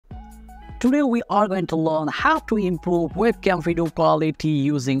Today we are going to learn how to improve webcam video quality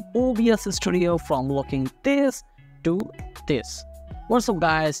using OBS Studio from looking this to this. What's up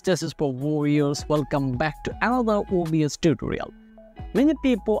guys, this is for Warriors. Welcome back to another OBS tutorial. Many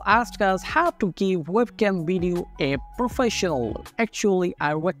people ask us how to give webcam video a professional look. Actually,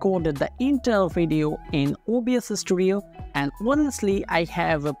 I recorded the entire video in OBS Studio and honestly I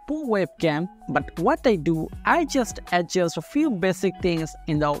have a poor webcam, but what I do, I just adjust a few basic things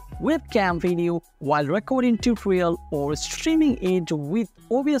in the webcam video while recording tutorial or streaming it with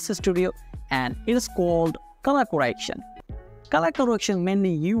OBS Studio, and it is called color correction. Color correction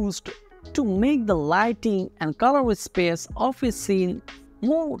mainly used to make the lighting and color space of a scene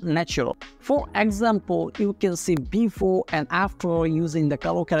more natural. For example, you can see before and after using the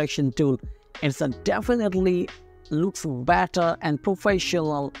color correction tool. It's definitely looks better and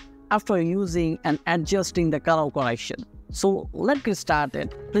professional after using and adjusting the color correction. So let's get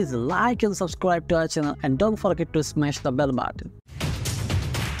started. Please like and subscribe to our channel and don't forget to smash the bell button.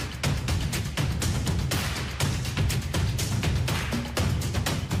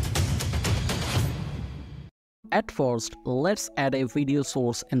 At first, let's add a video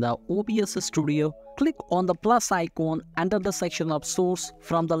source in the OBS Studio. Click on the plus icon under the section of source.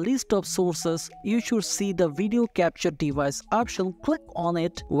 From the list of sources, you should see the video capture device option. Click on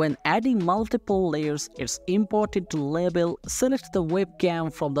it. When adding multiple layers, it's important to label, select the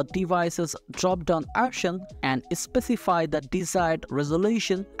webcam from the device's drop-down option and specify the desired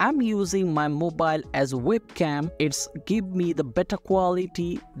resolution. I'm using my mobile as webcam. It's give me the better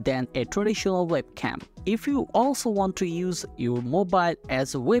quality than a traditional webcam. If you also want to use your mobile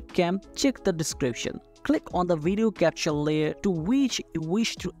as a webcam, check the description. Click on the video capture layer to which you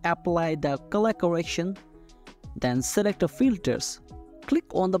wish to apply the color correction. Then select the filters. Click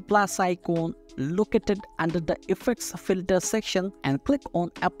on the plus icon located under the effects filter section and click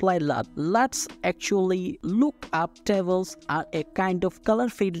on apply LUT. LUTs actually look up tables are a kind of color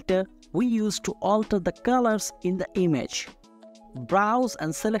filter we use to alter the colors in the image. Browse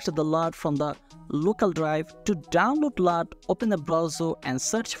and select the LUT from the local drive. To download LUT, open the browser and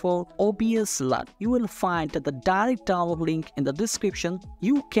search for OBS LUT. You will find the direct download link in the description.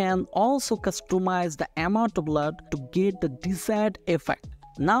 You can also customize the amount of LUT to get the desired effect.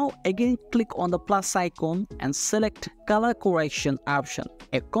 Now again click on the plus icon and select color correction option.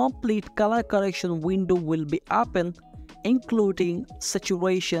 A complete color correction window will be open, including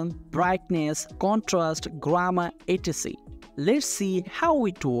saturation, brightness, contrast, gamma, etc. Let's see how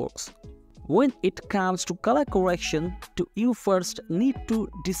it works. When it comes to color correction, you first need to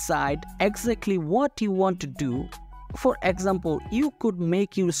decide exactly what you want to do. For example, you could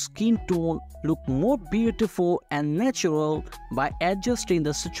make your skin tone look more beautiful and natural by adjusting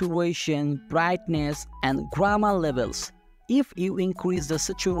the saturation, brightness, and gamma levels. If you increase the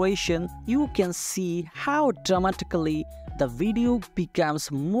saturation, you can see how dramatically the video becomes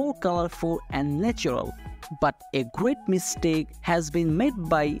more colorful and natural. But a great mistake has been made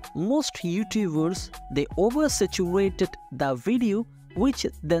by most YouTubers. They oversaturated the video, which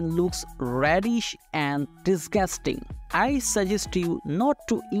then looks reddish and disgusting. I suggest you not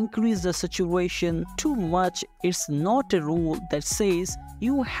to increase the saturation too much. It's not a rule that says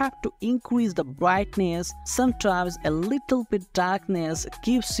you have to increase the brightness. Sometimes a little bit darkness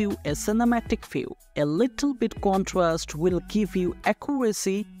gives you a cinematic view. A little bit contrast will give you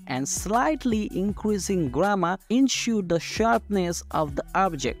accuracy, and slightly increasing gamma ensure the sharpness of the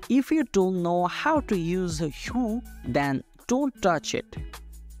object. If you don't know how to use hue, then don't touch it.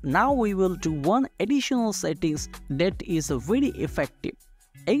 Now we will do one additional settings that is very effective.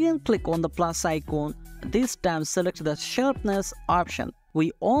 Again click on the plus icon. This time select the sharpness option.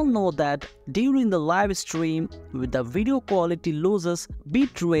 We all know that during the live stream, with the video quality loses,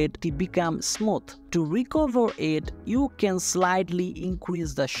 bitrate becomes smooth. To recover it, you can slightly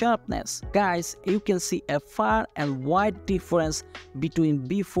increase the sharpness. Guys, you can see a far and wide difference between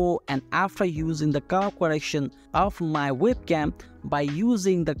before and after using the color correction of my webcam by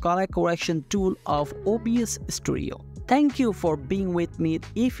using the color correction tool of OBS Studio. Thank you for being with me.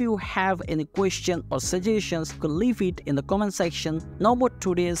 If you have any question or suggestions, you can leave it in the comment section. Now for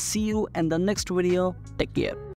today, see you in the next video. Take care.